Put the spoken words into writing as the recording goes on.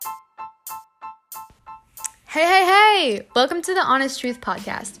Hey! Welcome to the Honest Truth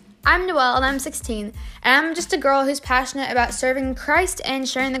Podcast. I'm Noelle and I'm 16, and I'm just a girl who's passionate about serving Christ and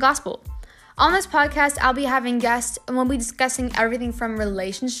sharing the gospel. On this podcast, I'll be having guests and we'll be discussing everything from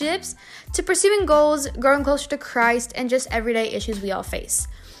relationships to pursuing goals, growing closer to Christ, and just everyday issues we all face.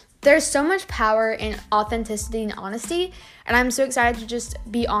 There's so much power in authenticity and honesty, and I'm so excited to just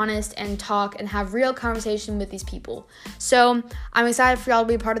be honest and talk and have real conversation with these people. So I'm excited for y'all to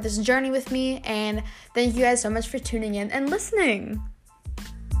be a part of this journey with me, and thank you guys so much for tuning in and listening.